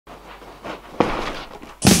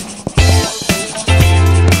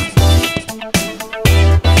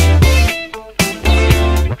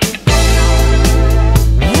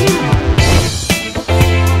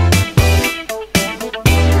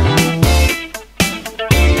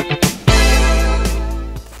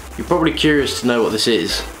probably curious to know what this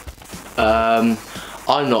is. I'm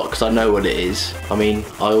not, because I know what it is. I mean,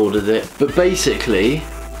 I ordered it. But basically,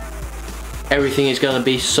 everything is going to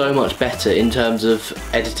be so much better in terms of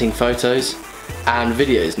editing photos and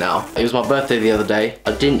videos now. It was my birthday the other day.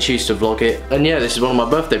 I didn't choose to vlog it. And yeah, this is one of my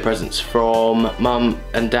birthday presents from mum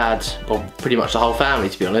and dad, or pretty much the whole family,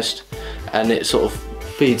 to be honest. And it sort of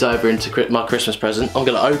feeds over into my Christmas present. I'm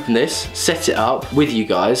gonna open this, set it up with you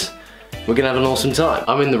guys. We're gonna have an awesome time.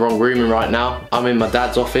 I'm in the wrong room right now. I'm in my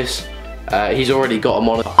dad's office. He's already got a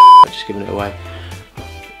monitor. Just giving it away.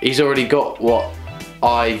 He's already got what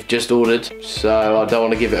I've just ordered, so I don't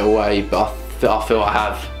want to give it away, but I feel I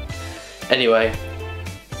have. Anyway,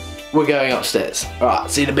 we're going upstairs.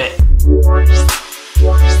 Alright, see you in a bit.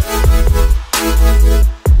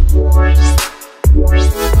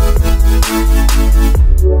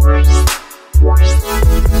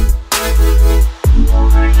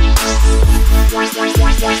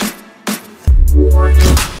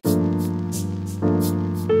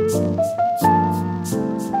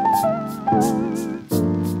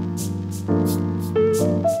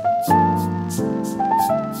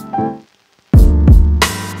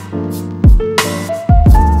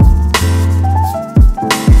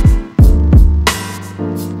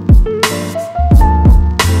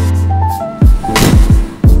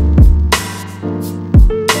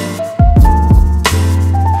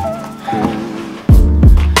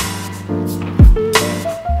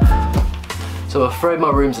 So I'm afraid my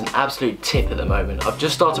room's an absolute tip at the moment. I've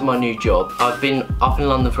just started my new job. I've been up in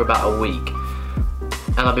London for about a week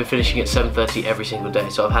and I've been finishing at 7:30 every single day.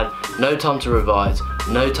 So I've had no time to revise,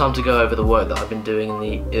 no time to go over the work that I've been doing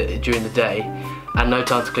during the day, and no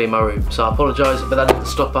time to clean my room. So I apologise, but that didn't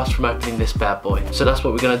stop us from opening this bad boy. So that's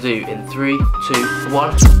what we're going to do in 3, 2,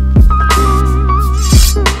 1.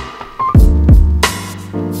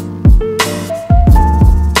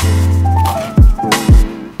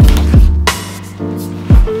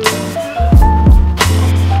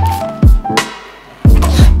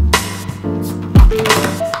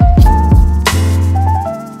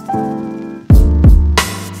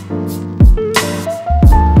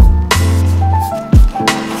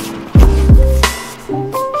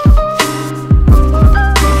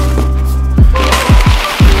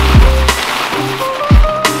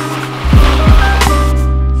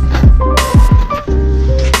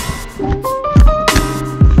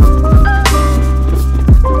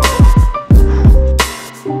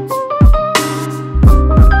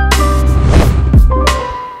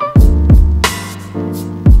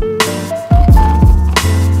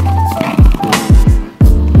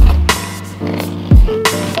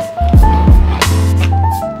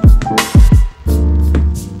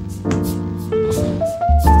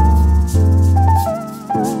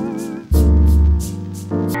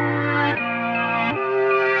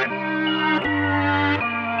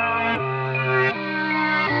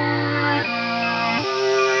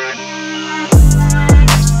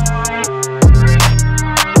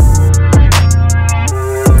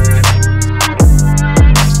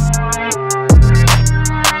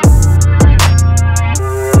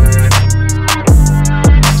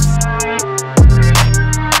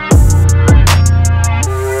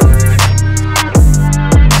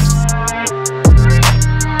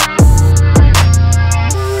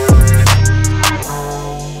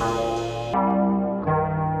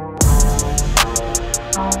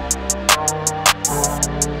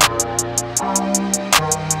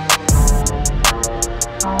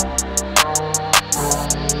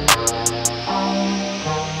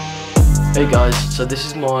 Hey guys, so this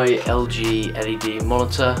is my LG LED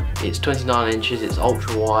monitor. It's 29 inches, it's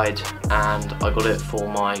ultra wide, and I got it for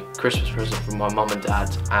my Christmas present from my mum and dad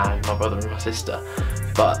and my brother and my sister.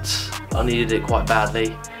 But I needed it quite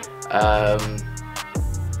badly.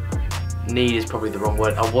 Need is probably the wrong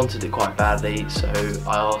word. I wanted it quite badly, so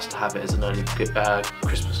I asked to have it as an early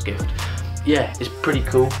Christmas gift. Yeah, it's pretty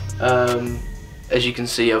cool. As you can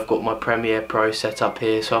see, I've got my Premiere Pro set up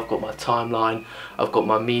here, so I've got my timeline, I've got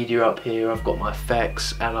my media up here, I've got my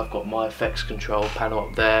effects, and I've got my effects control panel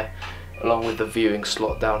up there, along with the viewing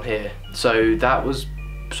slot down here. So that was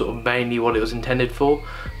sort of mainly what it was intended for,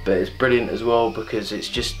 but it's brilliant as well because it's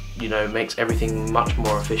just, you know, makes everything much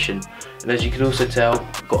more efficient. And as you can also tell,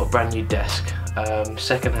 I've got a brand new desk,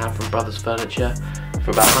 second hand from Brothers Furniture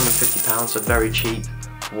for about £150, so very cheap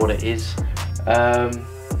for what it is.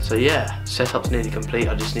 So yeah, setup's nearly complete.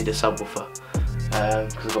 I just need a subwoofer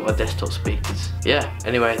because I've got my desktop speakers. Yeah,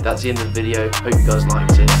 anyway, that's the end of the video. Hope you guys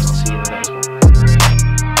liked it. I'll see you in the